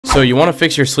So you want to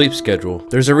fix your sleep schedule.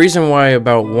 There's a reason why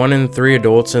about 1 in 3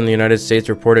 adults in the United States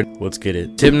reported. Let's get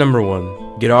it. Tip number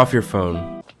 1, get off your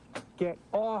phone. Get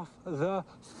off the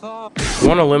phone. You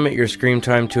want to limit your screen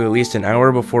time to at least an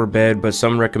hour before bed, but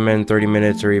some recommend 30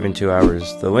 minutes or even 2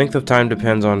 hours. The length of time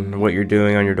depends on what you're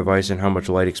doing on your device and how much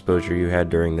light exposure you had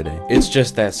during the day. It's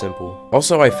just that simple.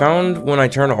 Also, I found when I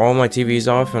turn all my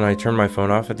TVs off and I turn my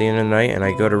phone off at the end of the night and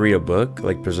I go to read a book,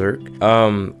 like Berserk,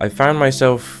 I found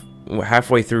myself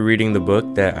halfway through reading the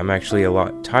book that I'm actually a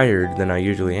lot tired than I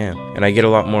usually am, and I get a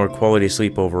lot more quality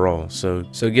sleep overall. So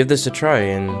give this a try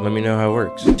and let me know how it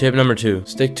works. Tip number 2,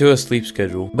 stick to a sleep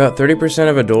schedule. About 30%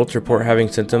 of adults report having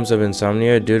symptoms of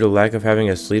insomnia due to lack of having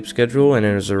a sleep schedule, and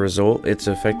as a result it's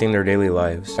affecting their daily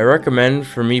lives. I recommend,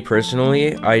 for me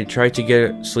personally, I try to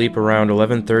get sleep around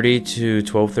 11:30 to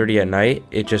 12:30 at night.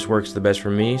 It just works the best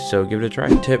for me, so give it a try.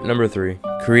 Tip number 3,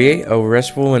 create a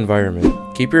restful environment.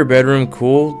 Keep your bedroom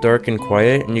cool, dark, and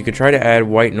quiet, and you could try to add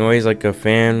white noise like a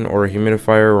fan or a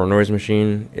humidifier or noise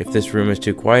machine if this room is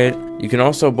too quiet. You can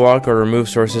also block or remove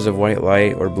sources of white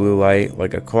light or blue light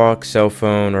like a clock, cell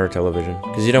phone, or a television,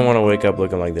 because you don't want to wake up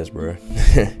looking like this, bro.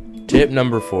 Tip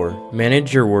number 4,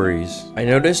 manage your worries. I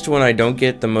noticed when I don't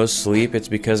get the most sleep, it's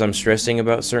because I'm stressing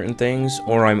about certain things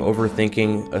or I'm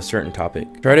overthinking a certain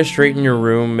topic. Try to straighten your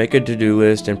room, make a to-do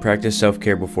list, and practice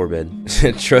self-care before bed.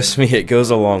 Trust me, it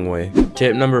goes a long way.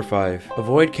 Tip number 5,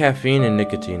 avoid caffeine and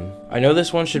nicotine. I know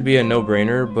this one should be a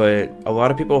no-brainer, but a lot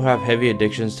of people have heavy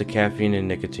addictions to caffeine and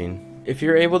nicotine. If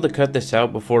you're able to cut this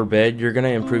out before bed, you're gonna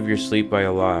improve your sleep by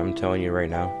a lot, I'm telling you right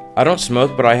now. I don't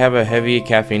smoke, but I have a heavy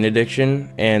caffeine addiction,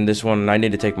 and this one I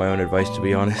need to take my own advice, to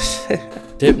be honest.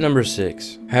 Tip number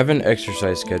 6, have an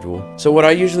exercise schedule. So what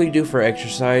I usually do for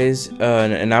exercise,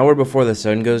 an hour before the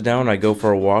sun goes down, I go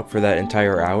for a walk for that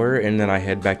entire hour, and then I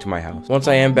head back to my house. Once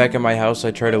I am back at my house,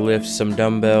 I try to lift some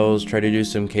dumbbells, try to do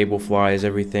some cable flies,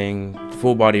 everything,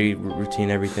 full body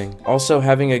routine, everything. Also,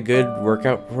 having a good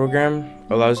workout program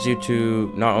allows you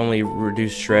to not only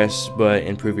reduce stress, but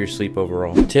improve your sleep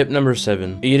overall. Tip number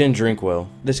 7, eat and drink well.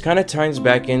 This kind of ties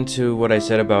back into what I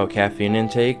said about caffeine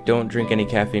intake. Don't drink any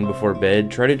caffeine before bed.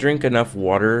 Try to drink enough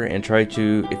water, and try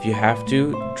to, if you have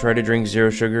to, try to drink 0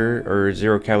 sugar or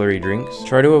 0 calorie drinks.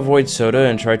 Try to avoid soda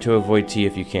and try to avoid tea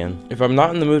if you can. If I'm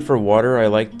not in the mood for water, I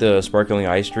like the sparkling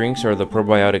ice drinks or the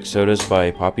probiotic sodas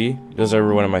by Poppi. Those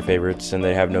are one of my favorites, and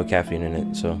they have no caffeine in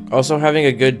it. So also, having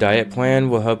a good diet plan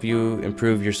will help you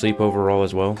improve your sleep overall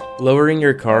as well. Lowering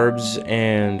your carbs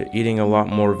and eating a lot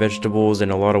more vegetables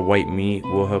and a lot of white meat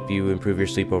will help you improve your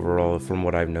sleep overall, from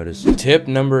what I've noticed. Tip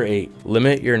number 8,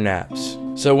 limit your naps.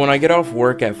 So when I get off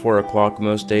work at 4 o'clock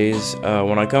most days,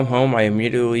 when I come home I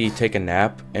immediately take a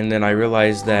nap, and then I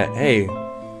realize that, hey,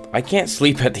 I can't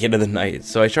sleep at the end of the night,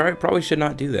 so I probably should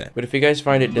not do that. But if you guys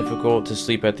find it difficult to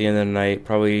sleep at the end of the night,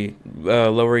 probably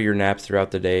lower your naps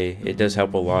throughout the day. It does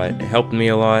help a lot. It helped me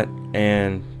a lot,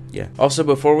 and yeah. Also,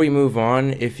 before we move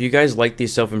on, if you guys like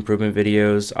these self-improvement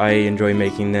videos, I enjoy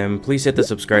making them, please hit the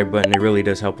subscribe button. It really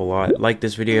does help a lot. Like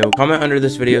this video, comment under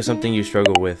this video something you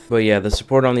struggle with. But yeah, the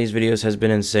support on these videos has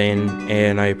been insane,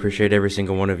 and I appreciate every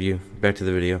single one of you. Back to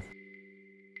the video.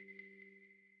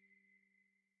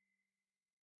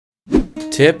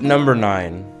 Tip number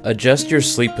 9, adjust your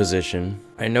sleep position.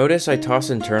 I notice I toss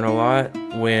and turn a lot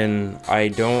when I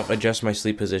don't adjust my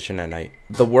sleep position at night.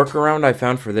 The workaround I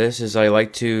found for this is I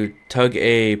like to tug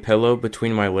a pillow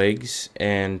between my legs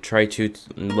and try to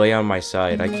lay on my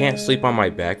side. I can't sleep on my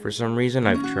back for some reason.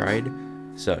 I've tried.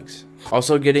 Sucks.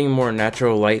 Also, getting more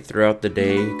natural light throughout the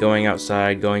day, going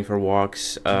outside, going for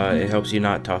walks, it helps you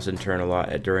not toss and turn a lot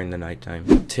during the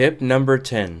nighttime. Tip number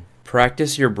 10,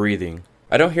 practice your breathing.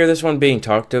 I don't hear this one being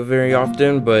talked of very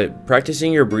often, but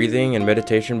practicing your breathing and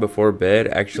meditation before bed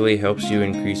actually helps you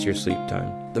increase your sleep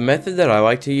time. The method that I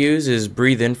like to use is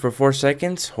breathe in for 4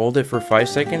 seconds, hold it for 5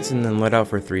 seconds, and then let out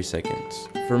for 3 seconds.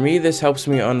 For me, this helps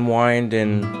me unwind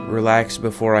and relax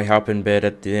before I hop in bed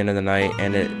at the end of the night,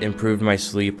 and it improved my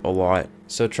sleep a lot.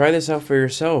 So try this out for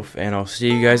yourself, and I'll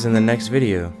see you guys in the next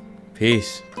video.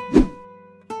 Peace.